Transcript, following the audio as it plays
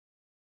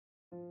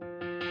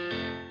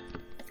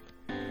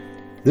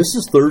This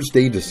is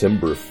Thursday,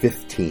 December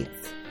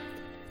 15th.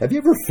 Have you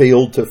ever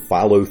failed to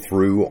follow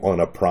through on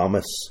a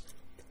promise?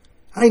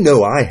 I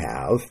know I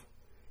have,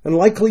 and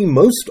likely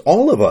most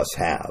all of us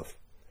have.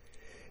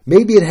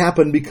 Maybe it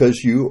happened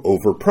because you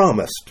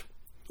overpromised,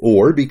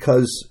 or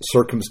because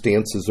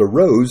circumstances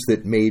arose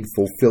that made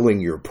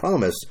fulfilling your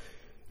promise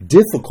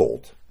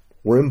difficult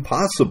or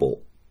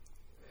impossible.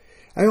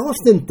 I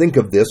often think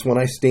of this when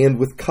I stand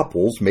with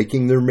couples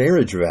making their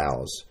marriage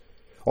vows.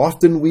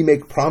 Often we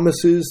make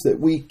promises that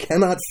we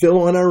cannot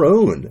fill on our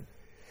own.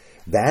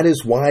 That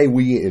is why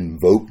we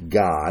invoke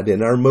God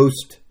in our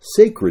most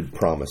sacred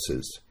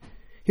promises.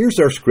 Here's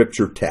our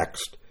scripture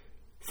text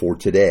for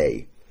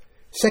today.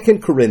 2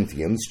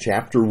 Corinthians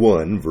chapter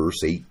 1,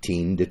 verse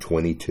 18 to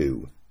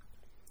 22.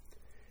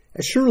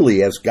 As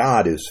surely as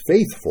God is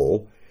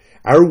faithful,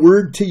 our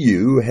word to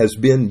you has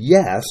been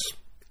yes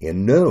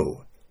and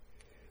no.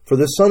 For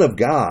the Son of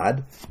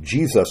God,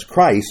 Jesus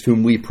Christ,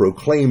 whom we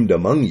proclaimed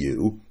among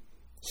you,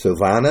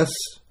 Silvanus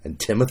and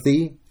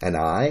Timothy and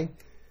I,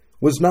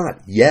 was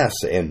not yes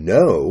and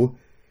no,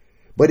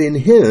 but in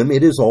him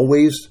it is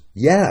always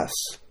yes.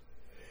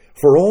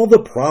 For all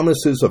the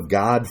promises of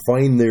God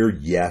find their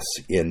yes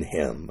in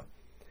him.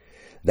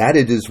 That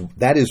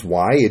is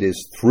why it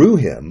is through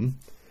him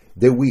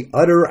that we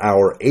utter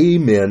our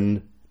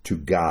amen to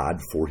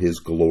God for his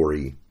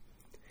glory.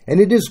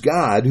 And it is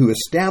God who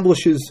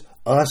establishes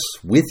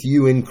us with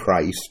you in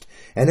Christ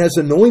and has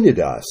anointed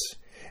us,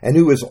 and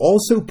who has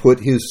also put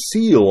his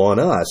seal on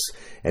us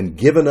and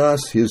given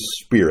us his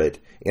Spirit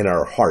in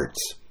our hearts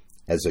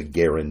as a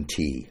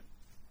guarantee.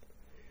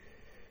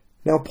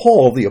 Now,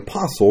 Paul the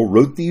Apostle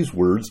wrote these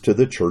words to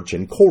the church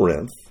in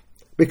Corinth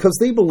because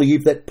they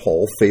believed that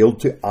Paul failed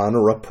to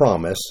honor a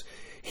promise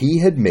he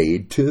had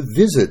made to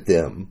visit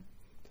them.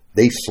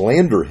 They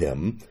slander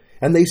him,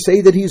 and they say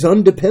that he's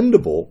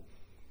undependable.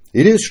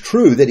 It is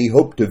true that he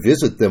hoped to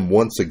visit them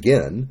once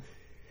again,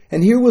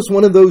 and here was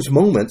one of those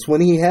moments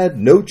when he had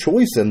no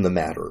choice in the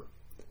matter.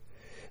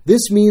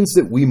 This means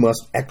that we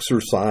must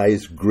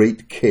exercise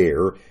great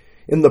care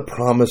in the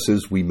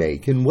promises we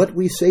make and what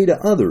we say to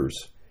others.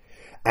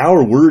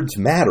 Our words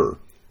matter,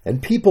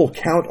 and people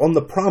count on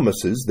the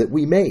promises that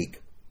we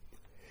make.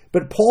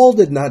 But Paul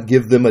did not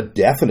give them a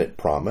definite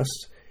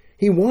promise.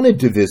 He wanted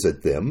to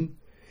visit them,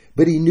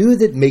 but he knew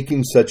that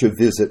making such a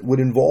visit would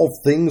involve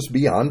things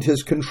beyond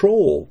his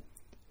control.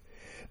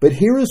 But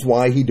here is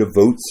why he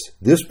devotes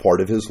this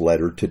part of his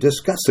letter to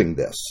discussing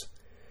this.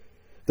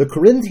 The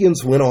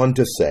Corinthians went on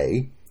to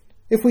say,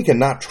 if we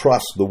cannot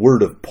trust the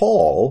word of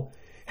Paul,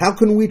 how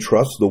can we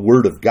trust the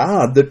word of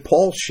God that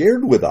Paul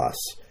shared with us?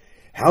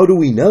 How do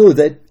we know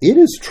that it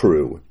is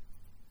true?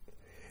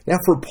 Now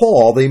for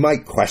Paul, they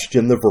might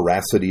question the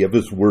veracity of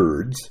his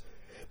words,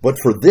 but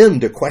for them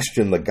to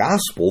question the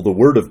gospel, the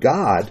word of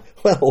God,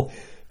 well,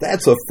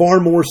 that's a far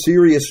more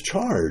serious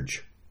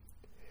charge.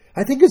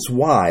 I think it's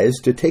wise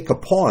to take a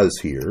pause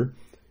here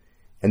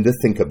and to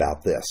think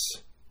about this.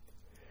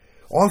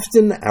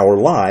 Often our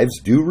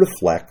lives do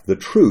reflect the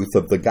truth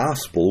of the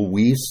gospel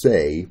we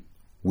say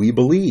we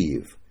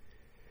believe.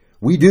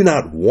 We do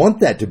not want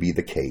that to be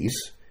the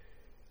case,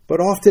 but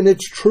often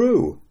it's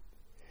true.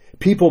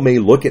 People may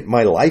look at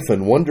my life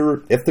and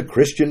wonder if the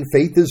Christian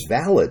faith is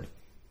valid.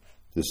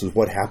 This is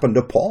what happened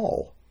to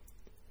Paul.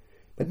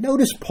 But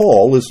notice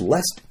Paul is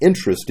less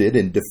interested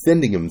in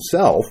defending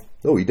himself,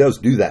 though he does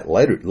do that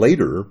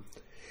later,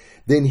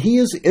 than he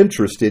is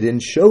interested in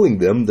showing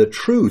them the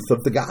truth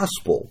of the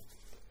gospel.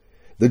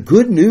 The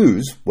good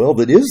news, well,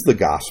 that is the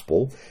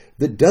gospel,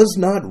 that does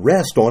not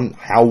rest on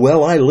how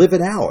well I live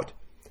it out,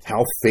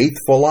 how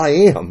faithful I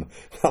am.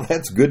 Well,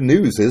 that's good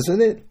news,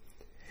 isn't it?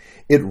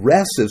 It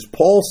rests, as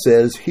Paul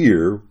says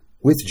here,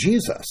 with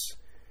Jesus.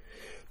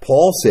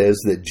 Paul says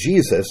that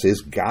Jesus is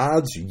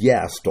God's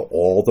yes to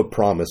all the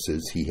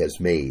promises he has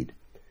made.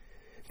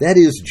 That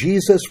is,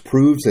 Jesus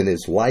proves in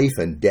his life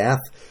and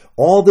death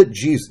all that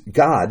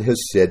God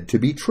has said to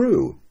be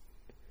true.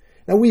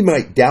 Now, we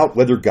might doubt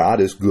whether God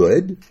is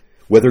good,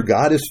 whether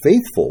God is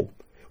faithful,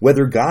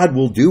 whether God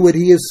will do what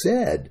he has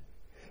said.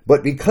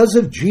 But because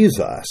of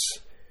Jesus,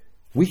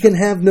 we can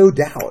have no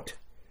doubt.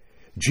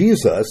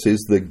 Jesus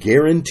is the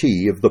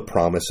guarantee of the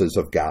promises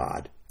of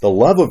God, the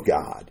love of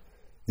God,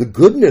 the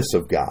goodness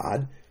of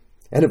God,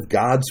 and of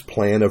God's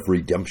plan of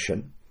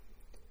redemption.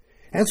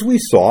 As we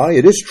saw,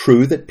 it is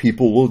true that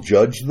people will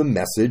judge the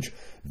message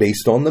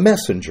based on the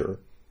messenger.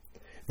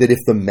 That if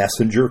the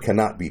messenger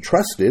cannot be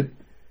trusted,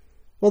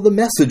 well, the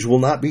message will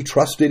not be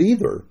trusted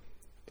either.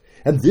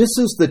 And this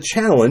is the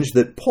challenge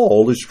that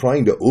Paul is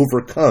trying to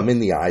overcome in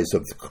the eyes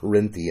of the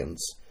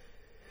Corinthians.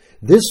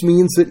 This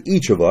means that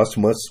each of us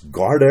must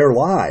guard our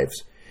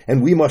lives,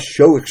 and we must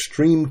show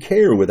extreme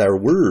care with our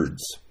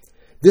words.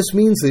 This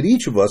means that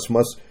each of us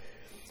must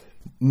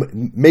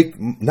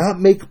not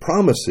make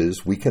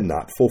promises we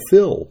cannot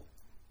fulfill.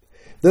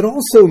 That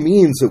also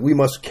means that we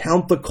must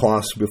count the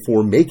cost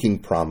before making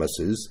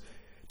promises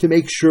to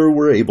make sure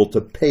we're able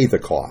to pay the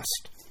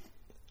cost.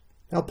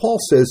 Now, Paul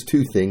says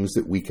two things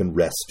that we can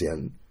rest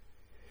in.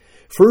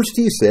 First,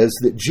 he says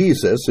that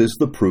Jesus is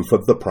the proof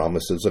of the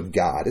promises of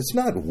God. It's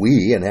not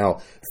we and how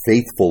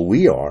faithful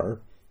we are.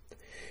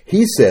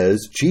 He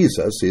says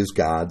Jesus is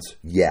God's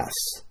yes.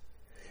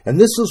 And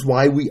this is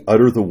why we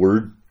utter the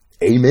word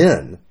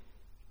amen.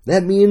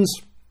 That means,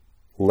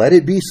 let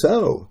it be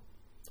so,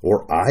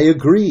 or I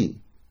agree.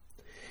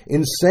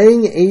 In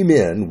saying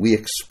amen, we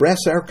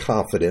express our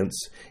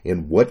confidence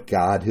in what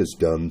God has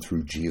done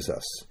through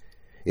Jesus.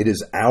 It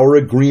is our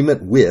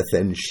agreement with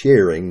and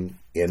sharing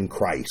in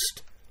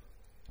Christ.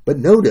 But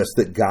notice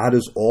that God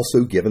has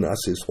also given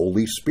us His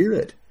Holy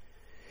Spirit.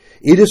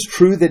 It is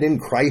true that in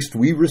Christ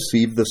we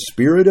receive the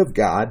Spirit of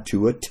God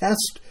to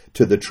attest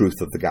to the truth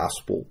of the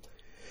gospel,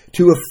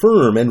 to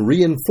affirm and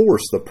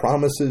reinforce the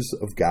promises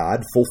of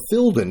God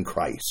fulfilled in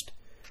Christ.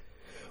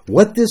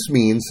 What this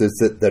means is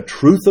that the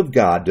truth of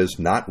God does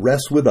not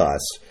rest with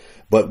us,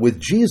 but with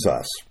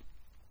Jesus,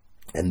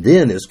 and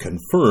then is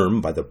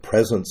confirmed by the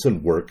presence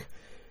and work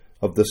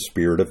of the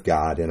Spirit of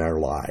God in our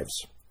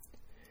lives.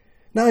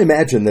 Now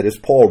imagine that as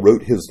Paul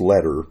wrote his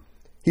letter,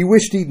 he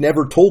wished he'd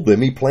never told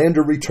them he planned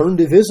to return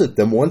to visit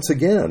them once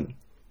again.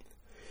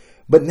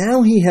 But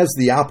now he has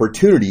the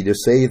opportunity to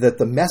say that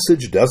the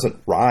message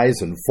doesn't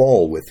rise and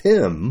fall with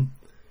him,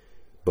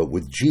 but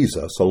with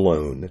Jesus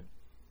alone.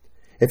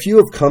 If you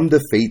have come to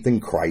faith in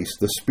Christ,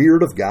 the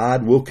Spirit of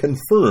God will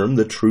confirm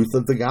the truth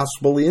of the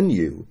gospel in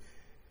you.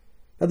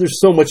 Now there's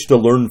so much to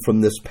learn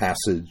from this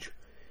passage,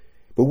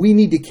 but we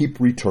need to keep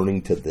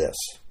returning to this.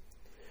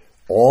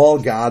 All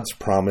God's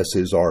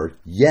promises are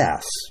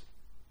yes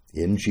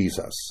in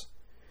Jesus.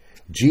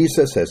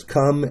 Jesus has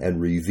come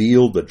and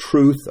revealed the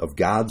truth of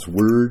God's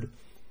word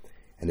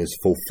and has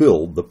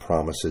fulfilled the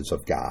promises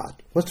of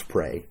God. Let's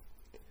pray.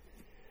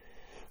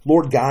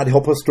 Lord God,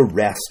 help us to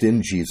rest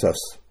in Jesus,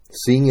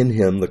 seeing in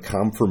Him the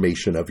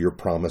confirmation of your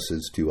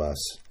promises to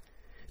us.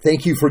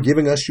 Thank you for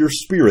giving us your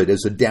Spirit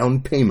as a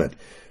down payment,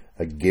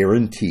 a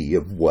guarantee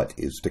of what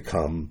is to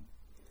come.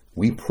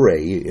 We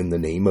pray in the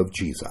name of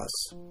Jesus.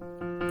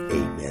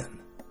 Amen.